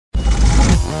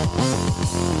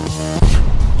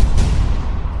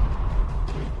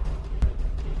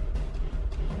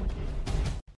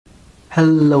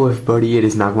Hello everybody, it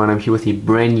is MAGMA and I'm here with a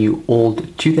brand new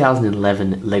old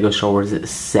 2011 LEGO Star Wars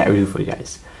set review for you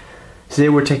guys. Today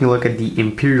we're taking a look at the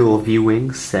Imperial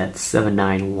V-wing set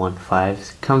 7915.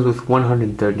 It comes with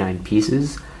 139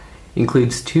 pieces,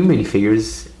 includes 2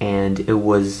 minifigures, and it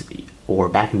was, or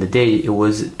back in the day, it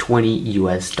was $20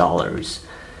 US.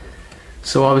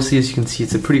 So obviously, as you can see,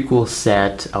 it's a pretty cool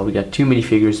set. We got 2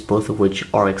 minifigures, both of which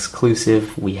are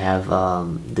exclusive. We have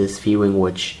this V-wing,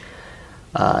 which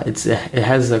it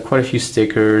has quite a few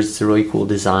stickers. It's a really cool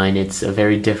design. It's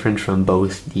very different from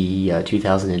both the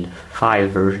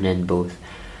 2005 version and both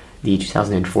the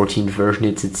 2014 version.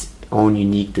 It's its own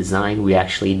unique design. We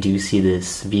actually do see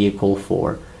this vehicle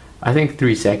for, I think,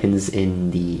 3 seconds in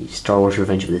the Star Wars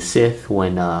Revenge of the Sith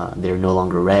when they're no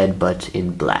longer red but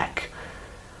in black.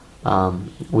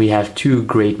 We have 2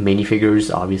 great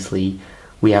minifigures. Obviously,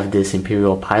 we have this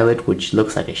Imperial pilot, which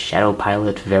looks like a shadow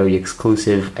pilot, very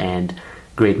exclusive and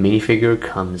great minifigure,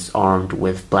 comes armed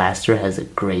with blaster, has a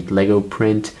great Lego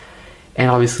print,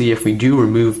 and obviously if we do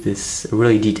remove this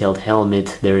really detailed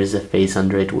helmet, there is a face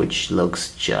under it which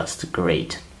looks just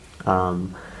great. So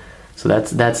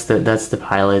that's the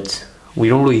pilot. We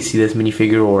don't really see this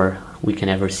minifigure, or we can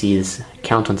ever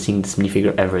count on seeing this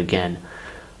minifigure ever again,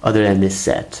 other than this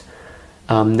set.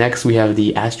 Next we have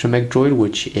the Astromech droid,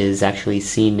 which is actually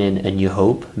seen in A New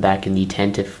Hope, back in the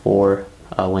tent for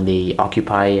when they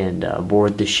occupy and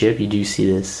board the ship. You do see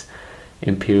this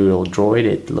Imperial droid.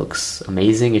 It looks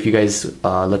amazing. If you guys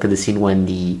look at the scene when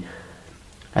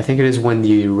I think it is when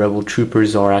the rebel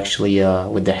troopers are actually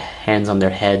with their hands on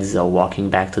their heads walking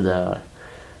back to the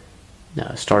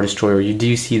Star Destroyer, you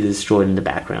do see this droid in the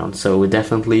background. So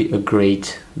definitely a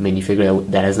great minifigure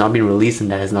that has not been released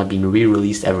and that has not been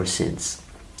re-released ever since.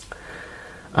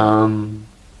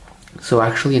 So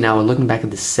actually, now looking back at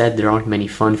the set, there aren't many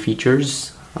fun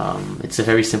features. It's a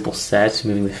very simple set,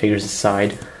 moving the figures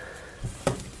aside.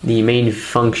 The main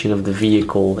function of the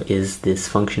vehicle is this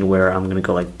function where I'm going to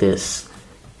go like this,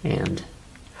 and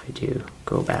if I do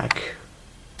go back.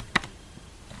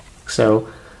 So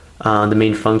the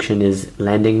main function is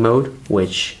landing mode,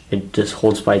 which it just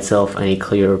holds by itself and a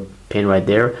clear pin right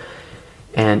there.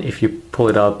 And if you pull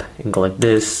it up and go like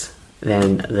this,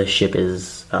 then the ship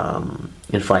is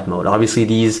in flight mode. Obviously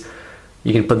these,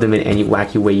 you can put them in any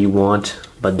wacky way you want,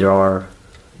 but there are,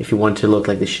 if you want to look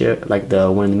like the ship, like the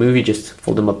one in the movie, just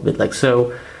fold them up a bit like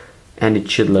so, and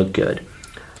it should look good.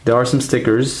 There are some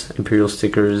stickers, Imperial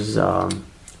stickers, all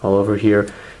over here.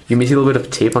 You may see a little bit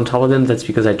of tape on top of them. That's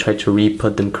because I tried to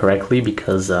re-put them correctly,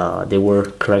 because they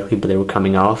were correctly, but they were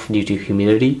coming off due to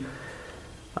humidity.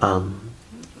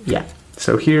 Yeah.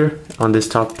 So here on this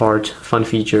top part, fun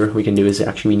feature we can do is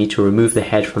actually we need to remove the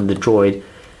head from the droid,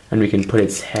 and we can put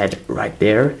its head right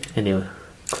there, and it'll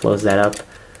close that up,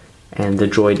 and the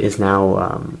droid is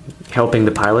now helping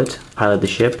the pilot pilot the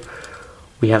ship.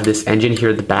 We have this engine here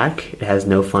at the back. It has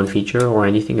no fun feature or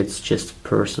anything, it's just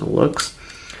personal looks.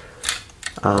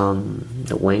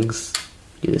 The wings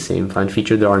do the same fun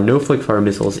feature. There are no flick-fire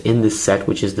missiles in this set,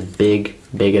 which is the big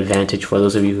advantage for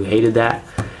those of you who hated that.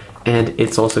 And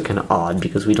it's also kind of odd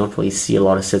because we don't really see a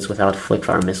lot of sets without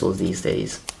flick-fire missiles these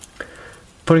days.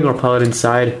 Putting our pilot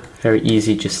inside, very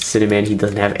easy, just sit him in. He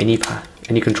doesn't have any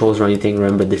controls or anything.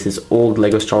 Remember, this is old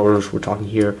LEGO Star Wars we're talking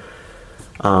here.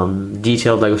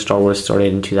 Detailed LEGO Star Wars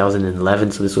started in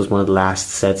 2011, so this was one of the last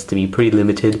sets to be pretty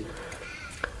limited.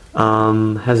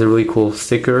 Has a really cool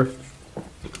sticker,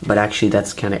 but actually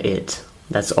that's kind of it.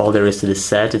 That's all there is to this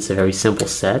set. It's a very simple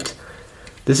set.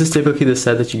 This is typically the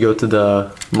set that you go to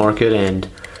the market, and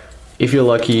if you're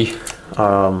lucky,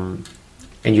 and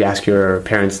you ask your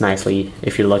parents nicely,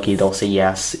 if you're lucky they'll say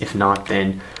yes. If not,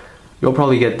 then you'll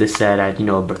probably get this set at, you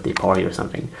know, a birthday party or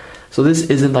something. So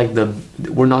this isn't like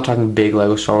we're not talking big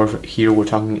LEGO Star Wars here, we're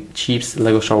talking cheap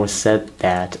LEGO Star Wars set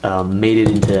that made it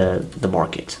into the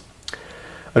market.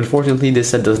 Unfortunately, this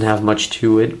set doesn't have much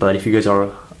to it, but if you guys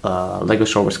are LEGO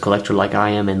Star Wars collector like I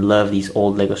am and love these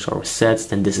old LEGO Star Wars sets,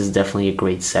 then this is definitely a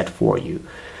great set for you.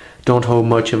 Don't hold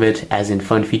much of it as in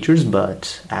fun features,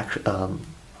 but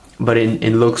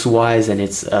in looks wise and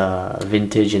its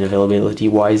vintage and availability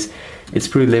wise, it's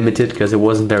pretty limited because it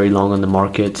wasn't very long on the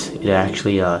market. It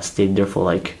actually stayed there for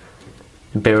like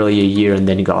barely a year and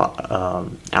then it got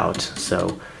out.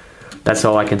 So that's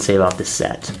all I can say about this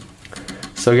set.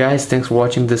 So guys, thanks for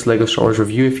watching this LEGO Star Wars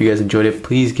review. If you guys enjoyed it,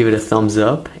 please give it a thumbs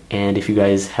up. And if you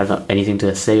guys have anything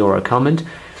to say or a comment,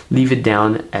 leave it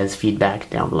down as feedback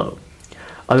down below.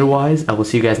 Otherwise, I will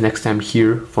see you guys next time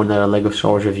here for another LEGO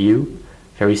Star Wars review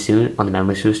very soon on the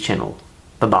MAGMA channel.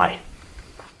 Bye-bye.